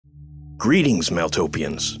Greetings,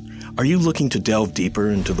 Meltopians. Are you looking to delve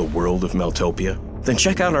deeper into the world of Meltopia? Then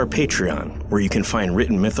check out our Patreon, where you can find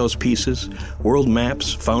written mythos pieces, world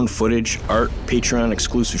maps, found footage, art,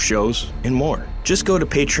 Patreon-exclusive shows, and more. Just go to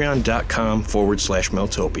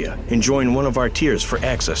patreon.com/Meltopia and join one of our tiers for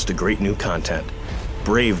access to great new content.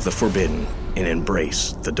 Brave the forbidden and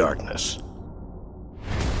embrace the darkness.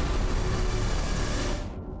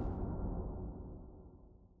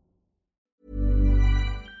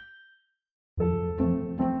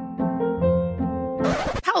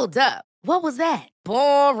 Hold up. What was that?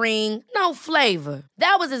 Boring. No flavor.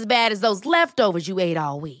 That was as bad as those leftovers you ate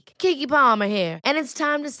all week. Keke Palmer here, and it's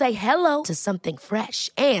time to say hello to something fresh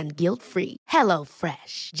and guilt-free. Hello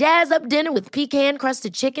Fresh. Jazz up dinner with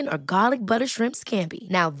pecan-crusted chicken or garlic butter shrimp scampi.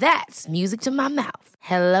 Now that's music to my mouth.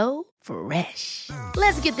 Hello Fresh.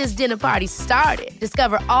 Let's get this dinner party started.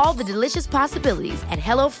 Discover all the delicious possibilities at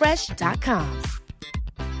hellofresh.com.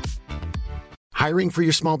 Hiring for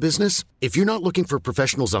your small business? If you're not looking for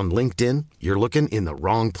professionals on LinkedIn, you're looking in the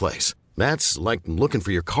wrong place. That's like looking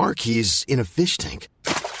for your car keys in a fish tank.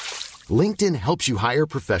 LinkedIn helps you hire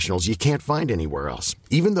professionals you can't find anywhere else,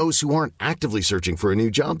 even those who aren't actively searching for a new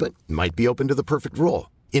job but might be open to the perfect role.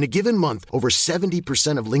 In a given month, over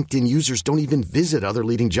 70% of LinkedIn users don't even visit other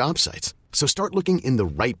leading job sites. So start looking in the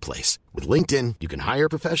right place. With LinkedIn, you can hire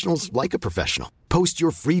professionals like a professional. Post your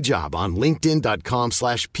free job on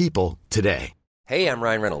linkedin.com/people today. Hey, I'm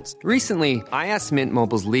Ryan Reynolds. Recently, I asked Mint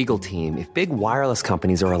Mobile's legal team if big wireless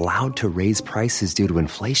companies are allowed to raise prices due to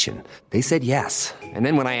inflation. They said yes. And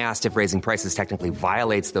then when I asked if raising prices technically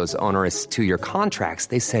violates those onerous two-year contracts,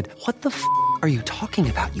 they said, "What the f*** are you talking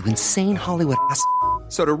about, you insane Hollywood ass?"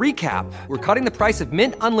 So to recap, we're cutting the price of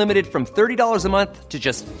Mint Unlimited from $30 a month to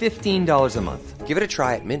just $15 a month. Give it a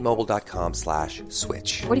try at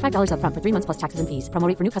mintmobile.com/switch. $45 up front for 3 months plus taxes and fees. Promo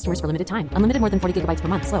rate for new customers for limited time. Unlimited more than 40 gigabytes per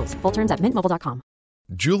month. Slows full terms at mintmobile.com.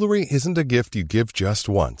 Jewelry isn't a gift you give just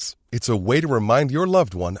once. It's a way to remind your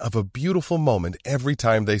loved one of a beautiful moment every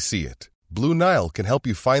time they see it. Blue Nile can help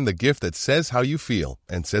you find the gift that says how you feel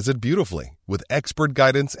and says it beautifully, with expert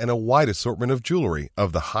guidance and a wide assortment of jewelry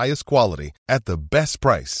of the highest quality at the best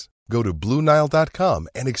price. Go to BlueNile.com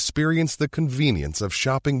and experience the convenience of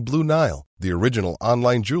shopping Blue Nile, the original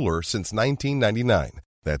online jeweler since 1999.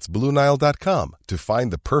 That's BlueNile.com to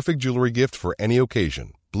find the perfect jewelry gift for any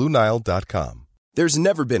occasion. BlueNile.com. There's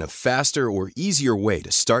never been a faster or easier way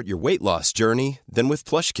to start your weight loss journey than with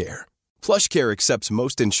PlushCare. PlushCare accepts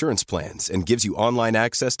most insurance plans and gives you online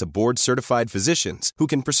access to board-certified physicians who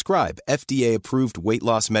can prescribe FDA-approved weight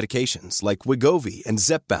loss medications like Wegovy and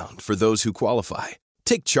Zepbound for those who qualify.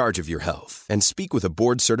 Take charge of your health and speak with a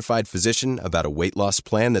board-certified physician about a weight loss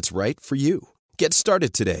plan that's right for you. Get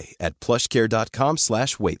started today at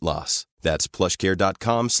plushcare.com/weight loss. That's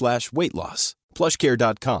plushcare.com/weight loss.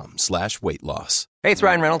 plushcare.com/weight loss. Hey, it's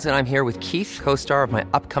Ryan Reynolds, and I'm here with Keith, co-star of my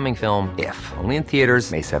upcoming film, If, only in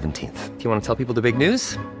theaters May 17th. Do you want to tell people the big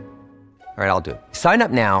news? All right, I'll do it. Sign up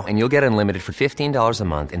now and you'll get unlimited for $15 a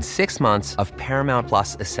month and 6 months of Paramount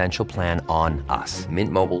Plus Essential Plan on us.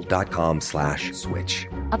 mintmobile.com/switch.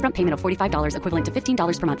 Upfront payment of $45 equivalent to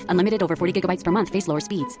 $15 per month. Unlimited over 40 gigabytes per month. Face lower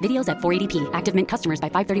speeds. Videos at 480p. Active Mint customers by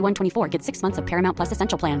 531.24 get 6 months of Paramount Plus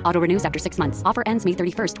Essential Plan. Auto renews after 6 months. Offer ends May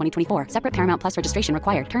 31st, 2024. Separate Paramount Plus registration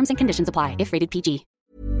required. Terms and conditions apply if rated PG.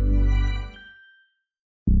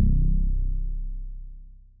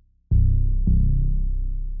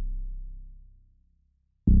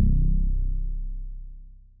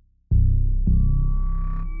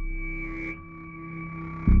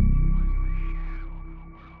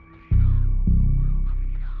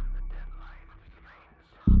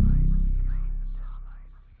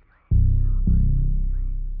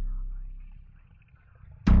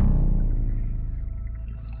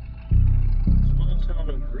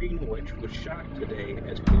 Greenwich was shocked today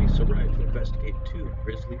as police arrived to investigate 2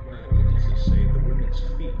 grisly murder witnesses say the women's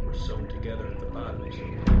feet were sewn together at the bottoms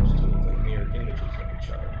and appears to look like mirror images of each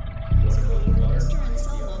other. Mr.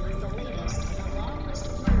 Anselmo is the latest in a long list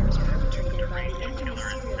of murders perpetrated by the infamous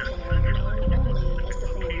serial killer known only as the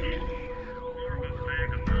Family Man.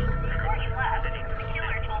 Before he left, the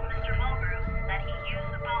killer told Mr. Mulgrew that he used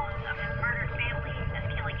the bones of his murdered family as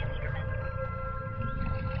killing instruments.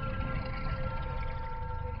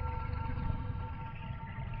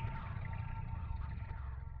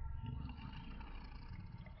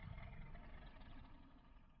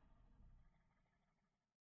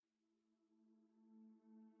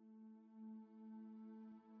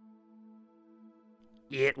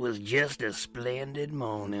 It was just a splendid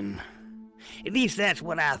morning. At least that's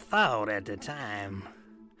what I thought at the time.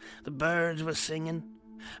 The birds were singing.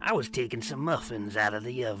 I was taking some muffins out of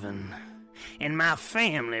the oven. and my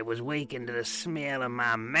family was waking to the smell of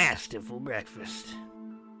my masterful breakfast.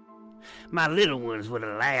 My little ones were the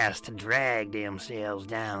last to drag themselves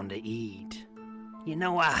down to eat. You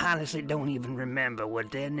know, I honestly don't even remember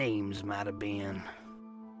what their names might have been.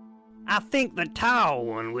 I think the tall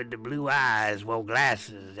one with the blue eyes wore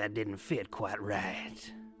glasses that didn't fit quite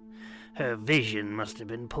right. Her vision must have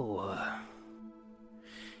been poor.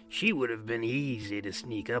 She would have been easy to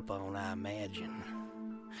sneak up on, I imagine.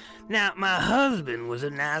 Now, my husband was a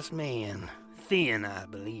nice man, thin, I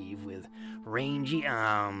believe, with rangy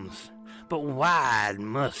arms, but wide,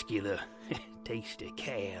 muscular, tasty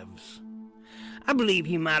calves. I believe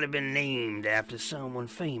he might have been named after someone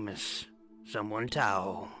famous, someone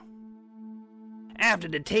tall. After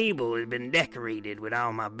the table had been decorated with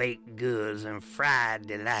all my baked goods and fried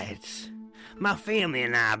delights, my family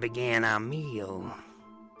and I began our meal.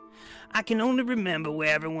 I can only remember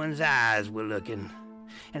where everyone's eyes were looking,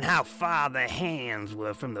 and how far their hands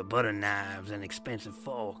were from the butter knives and expensive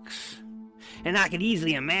forks. And I could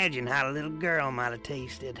easily imagine how the little girl might have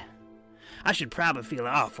tasted. I should probably feel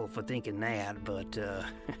awful for thinking that, but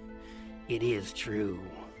it is true.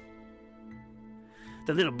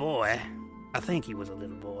 The little boy, I think he was a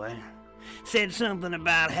little boy, said something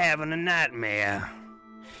about having a nightmare.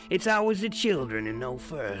 It's always the children who know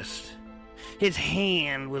first. His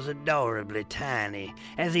hand was adorably tiny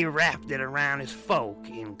as he wrapped it around his fork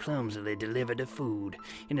and clumsily delivered the food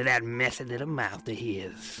into that messy little mouth of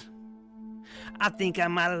his. I think I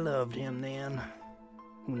might have loved him then.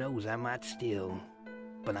 Who knows, I might still,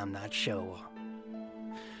 but I'm not sure.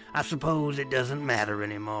 I suppose it doesn't matter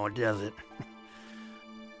anymore, does it?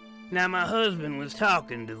 Now, my husband was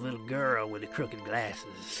talking to the little girl with the crooked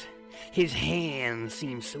glasses. His hands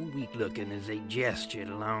seemed so weak-looking as they gestured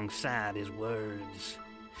alongside his words.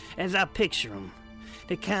 As I picture them,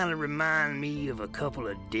 they kind of remind me of a couple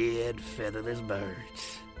of dead, featherless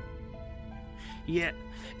birds. Yet,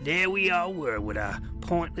 there we all were with our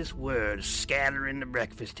pointless words scattering the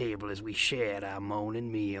breakfast table as we shared our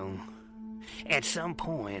morning meal. At some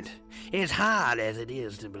point, as hard as it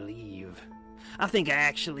is to believe, I think I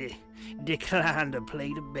actually declined a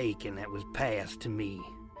plate of bacon that was passed to me.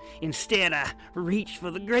 Instead, I reached for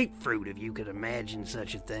the grapefruit, if you could imagine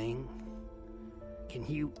such a thing. Can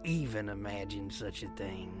you even imagine such a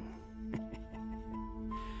thing?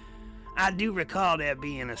 I do recall there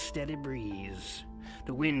being a steady breeze.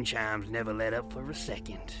 The wind chimes never let up for a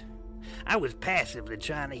second. I was passively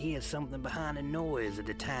trying to hear something behind the noise of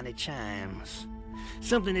the tiny chimes.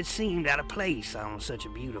 Something that seemed out of place on such a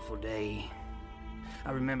beautiful day.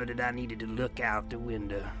 I remembered that I needed to look out the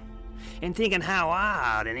window, and thinking how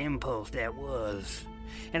odd an impulse that was,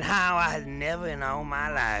 and how I had never in all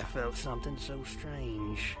my life felt something so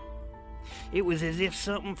strange. It was as if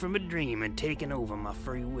something from a dream had taken over my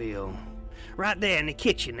free will. Right there in the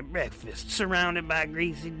kitchen at breakfast, surrounded by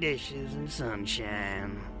greasy dishes and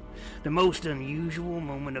sunshine. The most unusual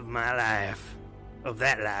moment of my life. Of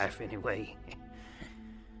that life, anyway.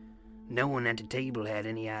 No one at the table had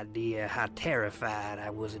any idea how terrified I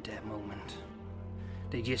was at that moment.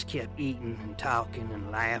 They just kept eating and talking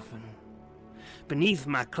and laughing. Beneath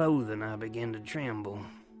my clothing, I began to tremble.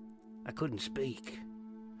 I couldn't speak.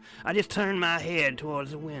 I just turned my head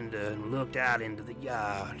towards the window and looked out into the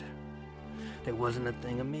yard. There wasn't a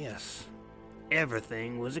thing amiss.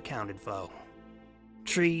 Everything was accounted for.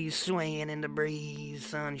 Trees swaying in the breeze,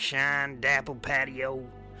 sunshine, dappled patio,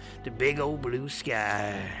 the big old blue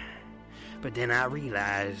sky. But then I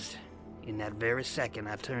realized, in that very second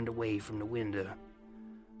I turned away from the window,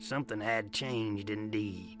 something had changed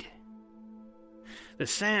indeed. The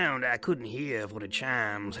sound I couldn't hear for the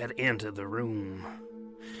chimes had entered the room.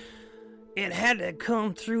 It had to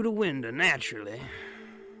come through the window naturally.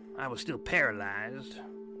 I was still paralyzed.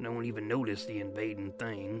 No one even noticed the invading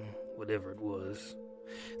thing, whatever it was.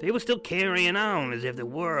 They were still carrying on as if the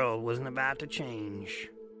world wasn't about to change.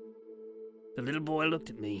 The little boy looked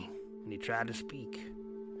at me, and he tried to speak.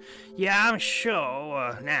 Yeah, I'm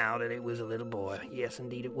sure now that it was a little boy. Yes,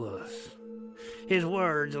 indeed it was. His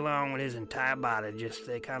words, along with his entire body,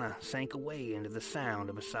 they kind of sank away into the sound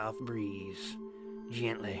of a soft breeze.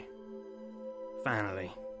 Gently.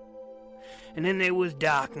 Finally. And then there was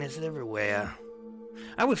darkness everywhere.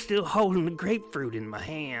 I was still holding the grapefruit in my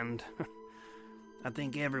hand. I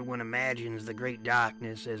think everyone imagines the great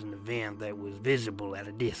darkness as an event that was visible at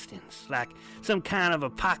a distance, like some kind of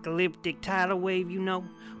apocalyptic tidal wave,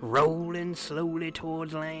 rolling slowly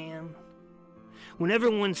towards land. When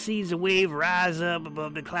everyone sees a wave rise up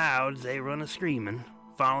above the clouds, they run a-screaming,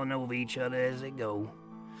 falling over each other as they go.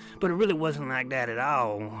 But it really wasn't like that at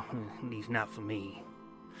all, at least not for me.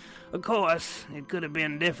 Of course, it could have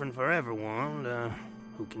been different for everyone,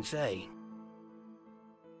 who can say?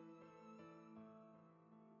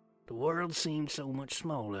 The world seemed so much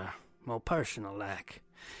smaller, more personal-like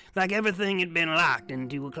everything had been locked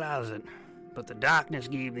into a closet, but the darkness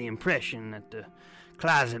gave the impression that the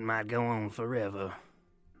closet might go on forever.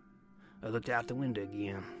 I looked out the window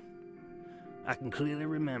again. I can clearly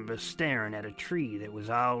remember staring at a tree that was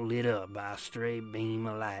all lit up by a stray beam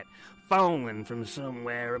of light falling from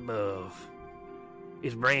somewhere above.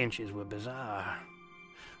 Its branches were bizarre,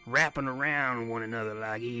 wrapping around one another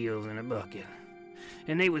like eels in a bucket,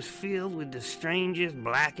 and they was filled with the strangest,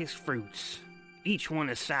 blackest fruits, each one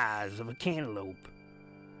the size of a cantaloupe.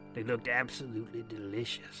 They looked absolutely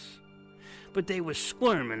delicious, but they were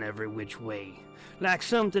squirming every which way, like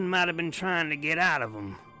something might have been trying to get out of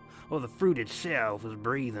them, or the fruit itself was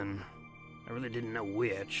breathing. I really didn't know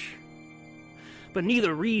which. But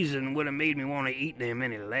neither reason would have made me want to eat them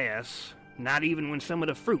any less, not even when some of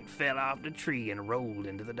the fruit fell off the tree and rolled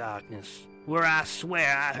into the darkness, where I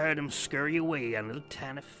swear I heard them scurry away on little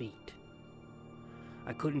tiny feet.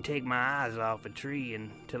 I couldn't take my eyes off the tree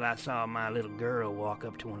until I saw my little girl walk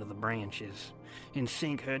up to one of the branches and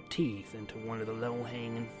sink her teeth into one of the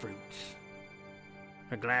low-hanging fruits.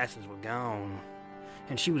 Her glasses were gone,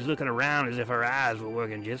 and she was looking around as if her eyes were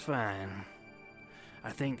working just fine. I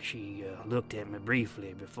think she looked at me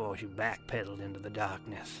briefly before she backpedaled into the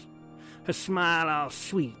darkness, her smile all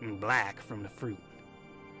sweet and black from the fruit.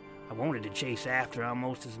 I wanted to chase after her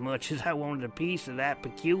almost as much as I wanted a piece of that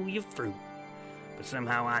peculiar fruit, but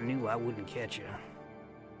somehow I knew I wouldn't catch her.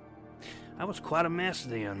 I was quite a mess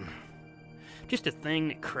then, just a thing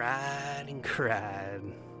that cried and cried.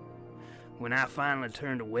 When I finally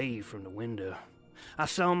turned away from the window, I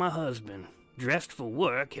saw my husband, dressed for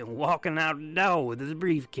work and walking out the door with his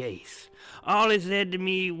briefcase. All he said to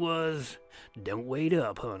me was, "Don't wait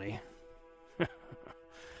up, honey."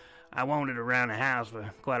 I wandered around the house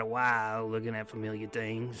for quite a while, looking at familiar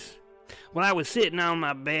things. While I was sitting on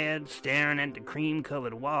my bed, staring at the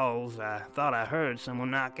cream-colored walls, I thought I heard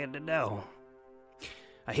someone knock at the door.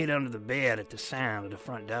 I hid under the bed at the sound of the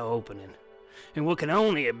front door opening, and what could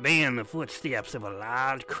only have been the footsteps of a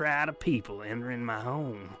large crowd of people entering my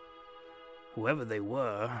home. Whoever they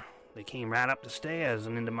were, they came right up the stairs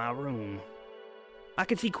and into my room. I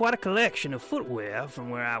could see quite a collection of footwear from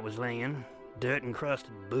where I was laying.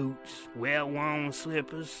 Dirt-encrusted boots, well-worn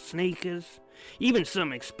slippers, sneakers, even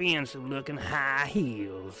some expensive-looking high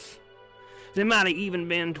heels. There might have even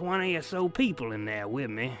been 20 or so people in there with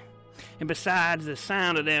me, and besides the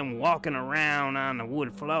sound of them walking around on the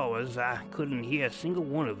wood floors, I couldn't hear a single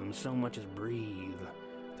one of them so much as breathe.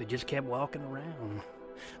 They just kept walking around,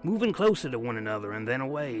 moving closer to one another and then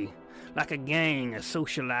away, like a gang of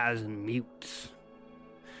socializing mutes.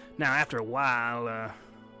 Now, after a while,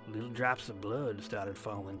 little drops of blood started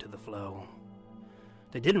falling to the floor.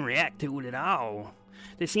 They didn't react to it at all.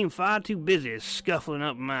 They seemed far too busy scuffling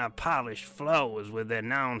up my polished floors with their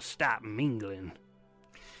non-stop mingling.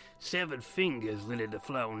 Severed fingers littered the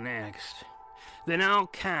floor next, then all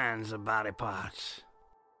kinds of body parts.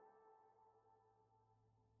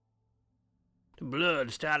 The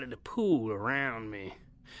blood started to pool around me,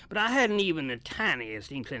 but I hadn't even the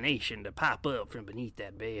tiniest inclination to pop up from beneath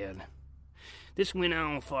that bed. This went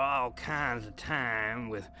on for all kinds of time,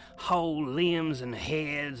 with whole limbs and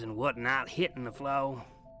heads and whatnot hitting the floor.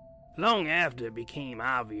 Long after it became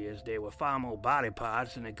obvious there were far more body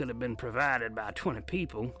parts than that could have been provided by 20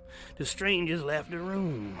 people, the strangers left the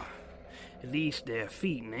room. At least their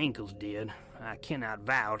feet and ankles did. I cannot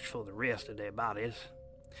vouch for the rest of their bodies,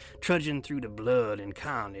 trudging through the blood and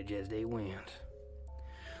carnage as they went.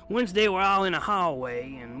 Once they were all in a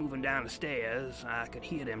hallway and moving down the stairs, I could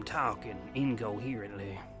hear them talking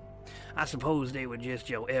incoherently. I suppose they were just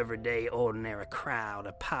your everyday, ordinary crowd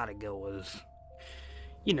of partygoers.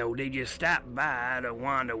 You know, they just stopped by to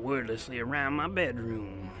wander wordlessly around my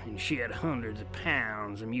bedroom and shed hundreds of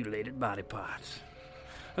pounds of mutilated body parts.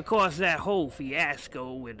 Of course, that whole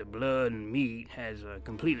fiasco with the blood and meat has a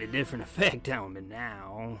completely different effect on me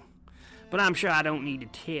now, but I'm sure I don't need to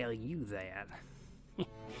tell you that.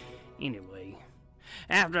 Anyway,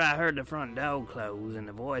 after I heard the front door close and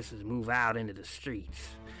the voices move out into the streets,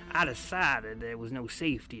 I decided there was no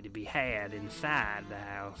safety to be had inside the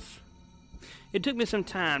house. It took me some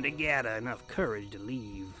time to gather enough courage to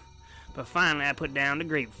leave, but finally I put down the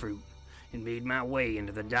grapefruit and made my way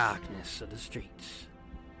into the darkness of the streets.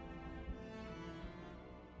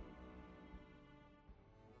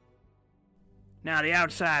 Now the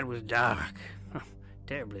outside was dark,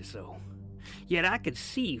 terribly so. Yet I could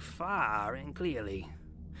see far and clearly.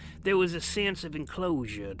 There was a sense of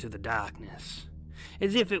enclosure to the darkness.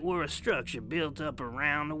 as if it were a structure built up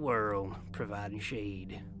around the world, providing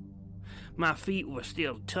shade. My feet were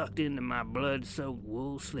still tucked into my blood-soaked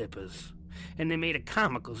wool slippers, and they made a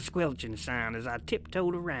comical squelching sound as I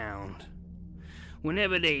tiptoed around.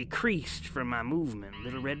 Whenever they creased from my movement,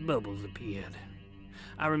 little red bubbles appeared.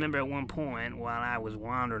 I remember at one point, while I was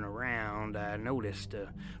wandering around, I noticed the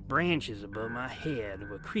branches above my head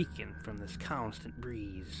were creaking from this constant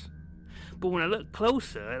breeze. But when I looked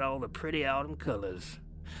closer at all the pretty autumn colors,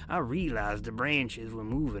 I realized the branches were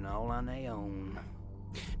moving all on their own.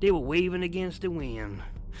 They were waving against the wind,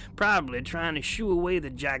 probably trying to shoo away the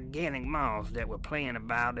gigantic moths that were playing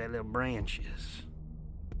about their little branches.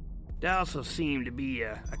 There also seemed to be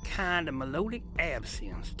a kind of melodic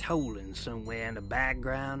absence tolling somewhere in the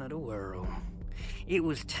background of the world. It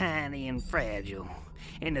was tiny and fragile,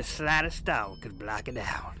 and the slightest thought could block it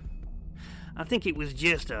out. I think it was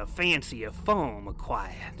just a fancier form of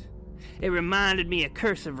quiet. It reminded me of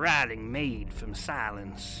cursive writing made from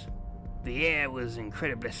silence. The air was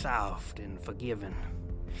incredibly soft and forgiving,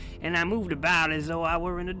 and I moved about as though I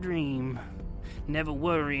were in a dream, never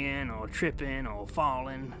worrying or tripping or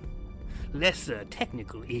falling. Lesser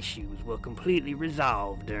technical issues were completely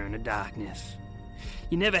resolved during the darkness.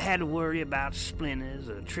 You never had to worry about splinters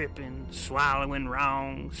or tripping, swallowing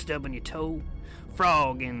wrong, stubbing your toe,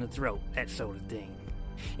 frog in the throat, that sort of thing.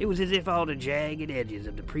 It was as if all the jagged edges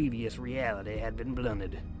of the previous reality had been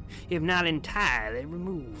blunted, if not entirely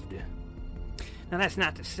removed. Now that's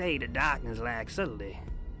not to say the darkness lacked subtlety.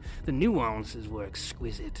 The nuances were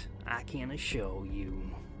exquisite, I can assure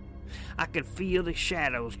you. I could feel the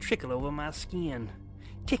shadows trickle over my skin,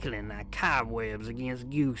 tickling like cobwebs against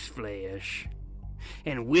goose flesh,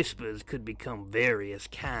 and whispers could become various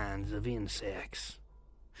kinds of insects.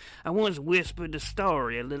 I once whispered the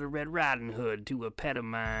story of Little Red Riding Hood to a pet of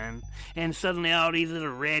mine, and suddenly all these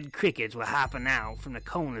little red crickets were hopping out from the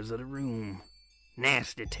corners of the room.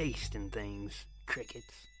 Nasty tasting things,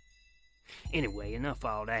 crickets. Anyway, enough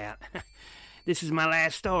all that. This is my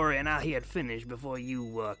last story, and I'll hear it finished before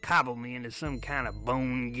you cobble me into some kind of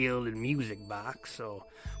bone-gilded music box, or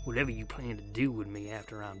whatever you plan to do with me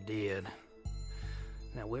after I'm dead.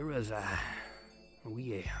 Now, where was I? Oh,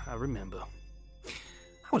 yeah, I remember.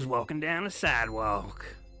 I was walking down the sidewalk.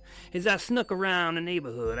 As I snuck around the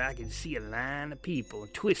neighborhood, I could see a line of people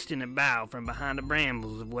twisting about from behind the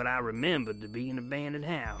brambles of what I remembered to be an abandoned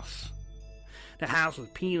house. The house was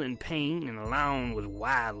peeling paint, and the lawn was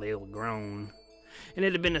wildly overgrown, and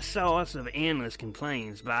it had been a source of endless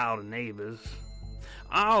complaints by all the neighbors.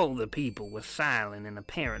 All the people were silent and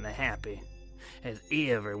apparently happy, as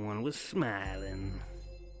everyone was smiling.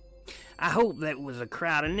 I hope that was a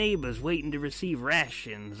crowd of neighbors waiting to receive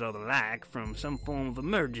rations or the like from some form of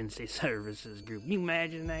emergency services group. Can you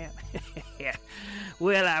imagine that? Yeah.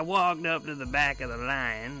 Well, I walked up to the back of the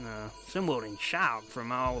line, somewhat in shock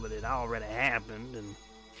from all that had already happened, and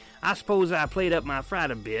I suppose I played up my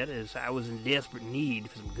fright a bit as I was in desperate need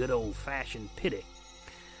for some good old-fashioned pity.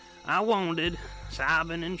 I wandered,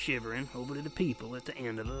 sobbing and shivering, over to the people at the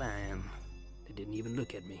end of the line. They didn't even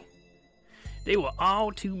look at me. They were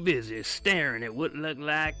all too busy staring at what looked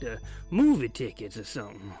like the movie tickets or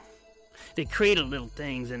something. They cradled little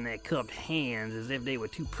things in their cupped hands as if they were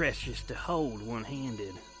too precious to hold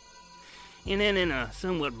one-handed. And then in a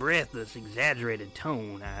somewhat breathless, exaggerated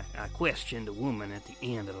tone, I questioned the woman at the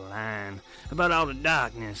end of the line about all the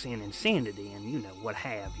darkness and insanity and, what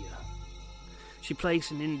have you. She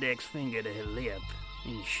placed an index finger to her lip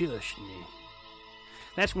and shushed me.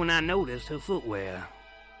 That's when I noticed her footwear.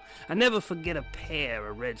 I never forget a pair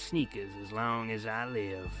of red sneakers as long as I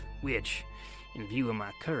live, which, in view of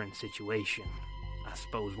my current situation, I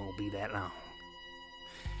suppose won't be that long.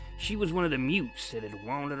 She was one of the mutes that had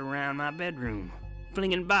wandered around my bedroom,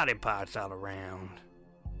 flinging body parts all around.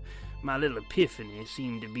 My little epiphany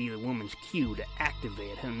seemed to be the woman's cue to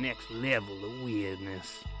activate her next level of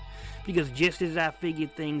weirdness, because just as I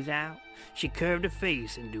figured things out, she curved her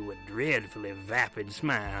face into a dreadfully vapid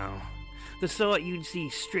smile. The sort you'd see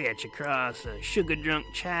stretch across a sugar-drunk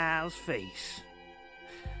child's face.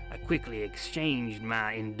 I quickly exchanged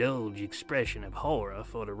my indulged expression of horror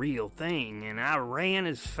for the real thing, and I ran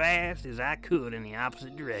as fast as I could in the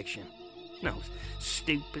opposite direction. Those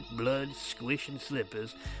stupid, blood-squishing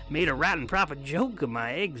slippers made a right and proper joke of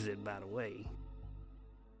my exit, by the way.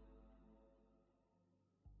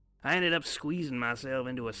 I ended up squeezing myself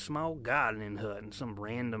into a small gardening hut in some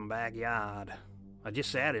random backyard. I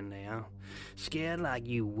just sat in there, scared like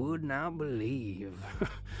you would not believe,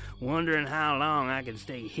 wondering how long I could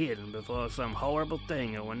stay hidden before some horrible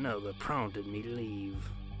thing or another prompted me to leave.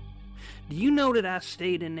 Do you know that I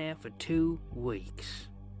stayed in there for 2 weeks?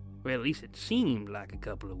 Well, at least it seemed like a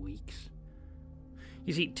couple of weeks.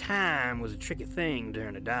 You see, time was a tricky thing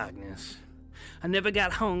during the darkness. I never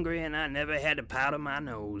got hungry, and I never had to powder my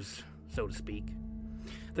nose, so to speak.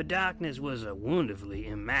 The darkness was a wonderfully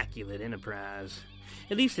immaculate enterprise,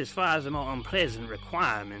 at least as far as the more unpleasant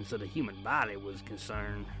requirements of the human body was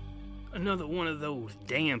concerned. Another one of those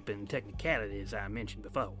dampened technicalities I mentioned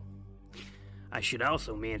before. I should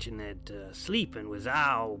also mention that sleeping was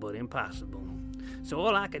all but impossible, so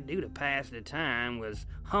all I could do to pass the time was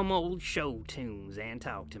hum old show tunes and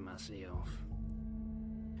talk to myself.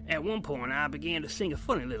 At one point, I began to sing a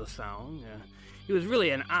funny little song. It was really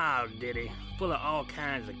an odd ditty, full of all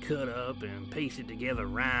kinds of cut-up and pasted-together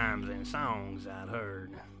rhymes and songs I'd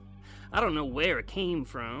heard. I don't know where it came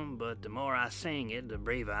from, but the more I sang it, the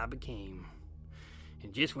braver I became.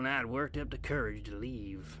 And just when I'd worked up the courage to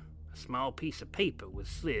leave, a small piece of paper was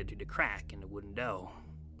slid through the crack in the wooden door.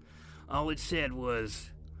 All it said was,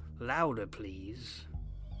 "Louder, please."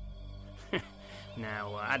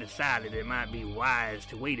 Now, I decided it might be wise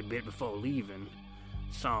to wait a bit before leaving,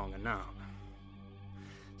 song or not.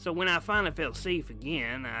 So when I finally felt safe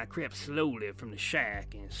again, I crept slowly from the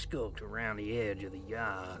shack and skulked around the edge of the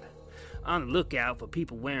yard, on the lookout for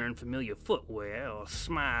people wearing familiar footwear or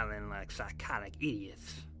smiling like psychotic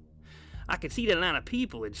idiots. I could see the line of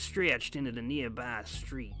people had stretched into the nearby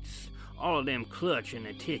streets, all of them clutching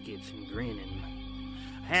their tickets and grinning.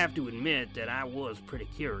 I have to admit that I was pretty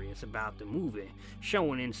curious about the movie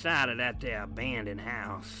showing inside of that there abandoned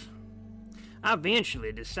house. I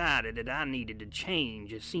eventually decided that I needed to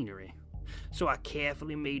change the scenery, so I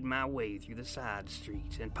carefully made my way through the side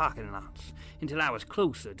streets and parking lots until I was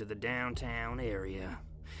closer to the downtown area,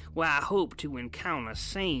 where I hoped to encounter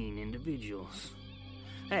sane individuals.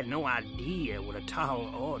 I had no idea what a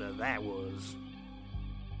tall order that was.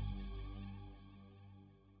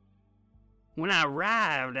 When I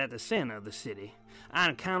arrived at the center of the city, I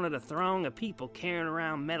encountered a throng of people carrying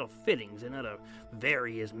around metal fittings and other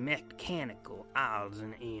various mechanical odds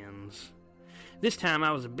and ends. This time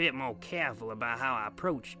I was a bit more careful about how I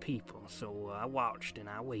approached people, so I watched and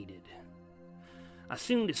I waited. I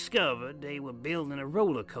soon discovered they were building a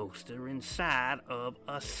roller coaster inside of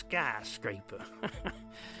a skyscraper.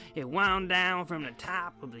 It wound down from the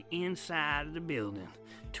top of the inside of the building,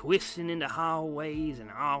 twisting into hallways and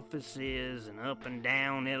offices and up and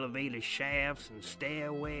down elevator shafts and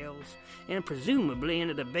stairwells, and presumably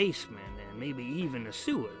into the basement and maybe even the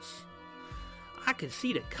sewers. I could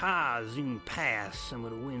see the cars zoom past some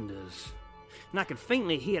of the windows, and I could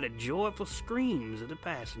faintly hear the joyful screams of the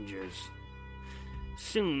passengers.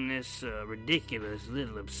 Soon this ridiculous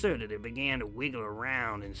little absurdity began to wiggle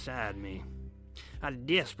around inside me. I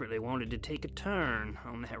desperately wanted to take a turn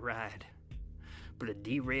on that ride, but a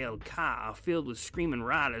derailed car filled with screaming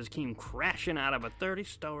riders came crashing out of a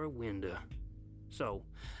 30-story window. So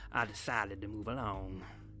I decided to move along,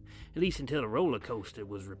 at least until the roller coaster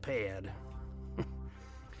was repaired.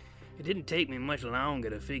 It didn't take me much longer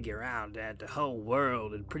to figure out that the whole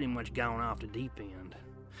world had pretty much gone off the deep end,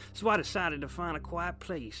 so I decided to find a quiet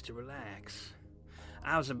place to relax.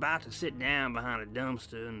 I was about to sit down behind a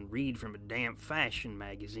dumpster and read from a damp fashion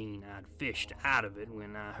magazine I'd fished out of it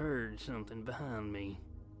when I heard something behind me.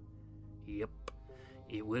 Yep,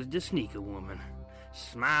 it was the sneaker woman,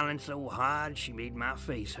 smiling so hard she made my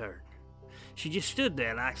face hurt. She just stood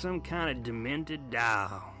there like some kind of demented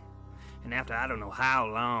doll. And after I don't know how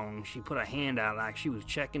long, she put her hand out like she was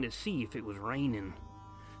checking to see if it was raining.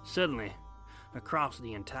 Suddenly, across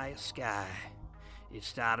the entire sky, it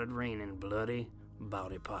started raining bloody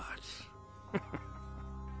body parts.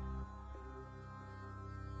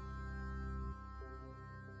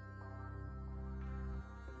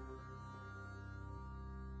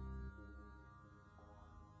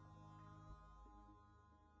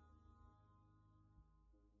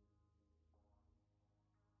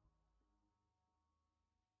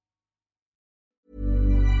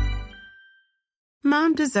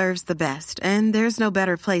 Mom deserves the best, and there's no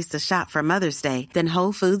better place to shop for Mother's Day than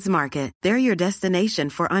Whole Foods Market. They're your destination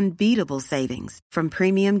for unbeatable savings, from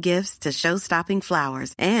premium gifts to show-stopping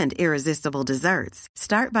flowers and irresistible desserts.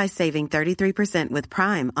 Start by saving 33% with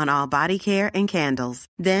Prime on all body care and candles.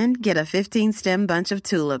 Then get a 15-stem bunch of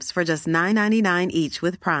tulips for just $9.99 each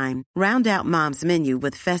with Prime. Round out Mom's menu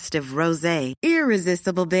with festive rosé,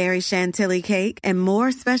 irresistible berry chantilly cake, and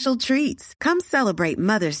more special treats. Come celebrate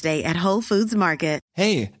Mother's Day at Whole Foods Market.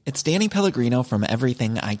 Hey, it's Danny Pellegrino from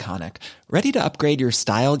Everything Iconic. Ready to upgrade your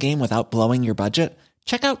style game without blowing your budget?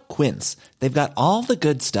 Check out Quince. They've got all the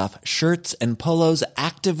good stuff, shirts and polos,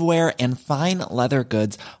 activewear, and fine leather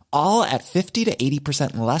goods, all at 50 to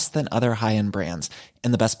 80% less than other high-end brands.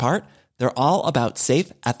 And the best part? They're all about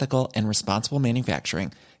safe, ethical, and responsible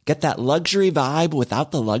manufacturing. Get that luxury vibe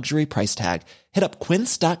without the luxury price tag. Hit up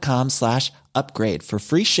quince.com/upgrade for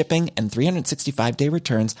free shipping and 365-day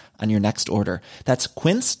returns on your next order. That's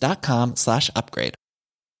quince.com/upgrade.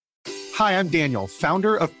 Hi, I'm Daniel,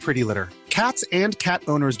 founder of Pretty Litter. Cats and cat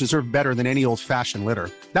owners deserve better than any old-fashioned litter.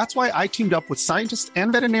 That's why I teamed up with scientists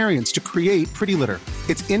and veterinarians to create Pretty Litter.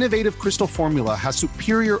 Its innovative crystal formula has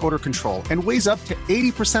superior odor control and weighs up to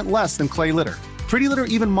 80% less than clay litter. Pretty Litter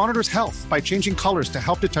even monitors health by changing colors to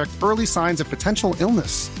help detect early signs of potential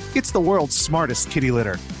illness. It's the world's smartest kitty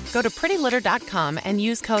litter. Go to prettylitter.com and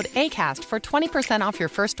use code ACAST for 20% off your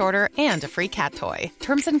first order and a free cat toy.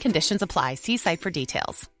 Terms and conditions apply. See site for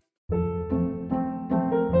details.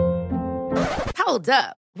 Hold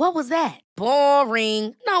up. What was that?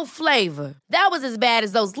 Boring. No flavor. That was as bad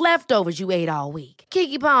as those leftovers you ate all week.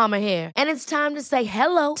 Keke Palmer here, and it's time to say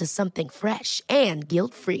hello to something fresh and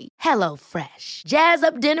guilt-free. Hello Fresh. Jazz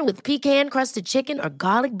up dinner with pecan-crusted chicken or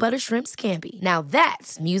garlic butter shrimp scampi. Now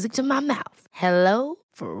that's music to my mouth. Hello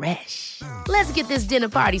Fresh. Let's get this dinner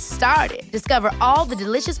party started. Discover all the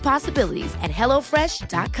delicious possibilities at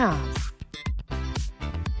HelloFresh.com.